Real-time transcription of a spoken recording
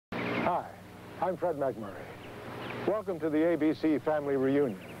I'm Fred MacMurray. Welcome to the ABC Family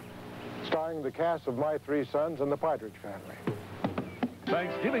Reunion, starring the cast of My Three Sons and the Partridge Family.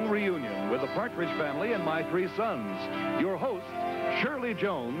 Thanksgiving reunion with the Partridge Family and My Three Sons. Your hosts, Shirley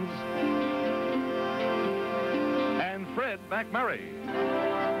Jones and Fred MacMurray.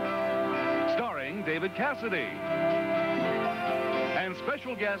 Starring David Cassidy and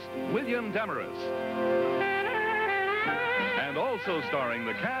special guest William Demarest. And also starring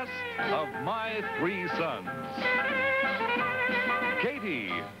the cast of My Three Sons.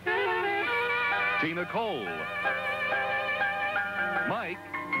 Katie, Tina Cole, Mike,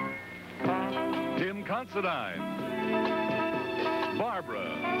 Tim Considine, Barbara,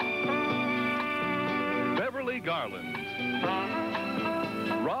 Beverly Garland,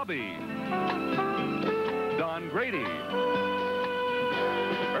 Robbie, Don Grady,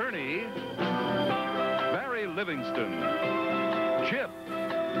 Ernie, Barry Livingston, Chip,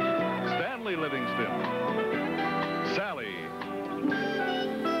 Stanley Livingston, Sally,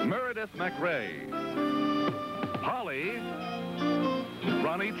 Meredith MacRae, Holly,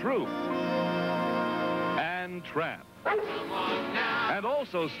 Ronnie Troop, and Tramp. And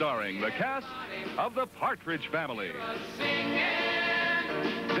also starring the cast of the Partridge Family.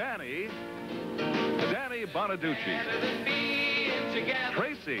 Danny Bonaduce,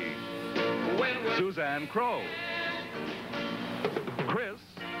 Tracy, Suzanne Crowe, Chris,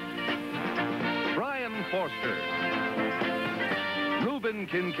 Brian Forster, Reuben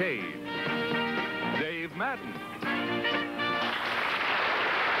Kincaid, Dave Madden.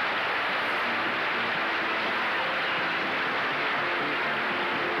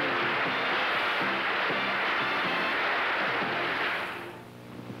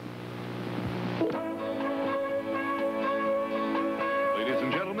 Ladies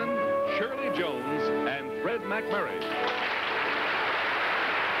and gentlemen, Shirley Jones and Fred MacMurray.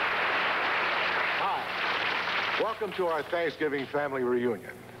 Welcome to our Thanksgiving family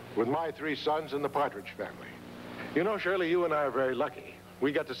reunion with My Three Sons and the Partridge Family. You know, Shirley, you and I are very lucky.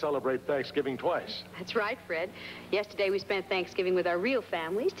 We get to celebrate Thanksgiving twice. That's right, Fred. Yesterday we spent Thanksgiving with our real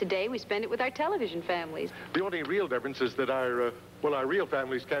families. Today we spend it with our television families. The only real difference is that our real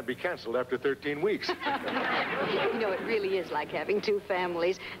families can't be canceled after 13 weeks. You know, it really is like having two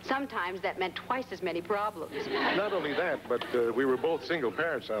families. Sometimes that meant twice as many problems. Not only that, but we were both single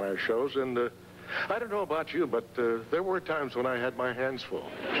parents on our shows, and I don't know about you, but there were times when I had my hands full.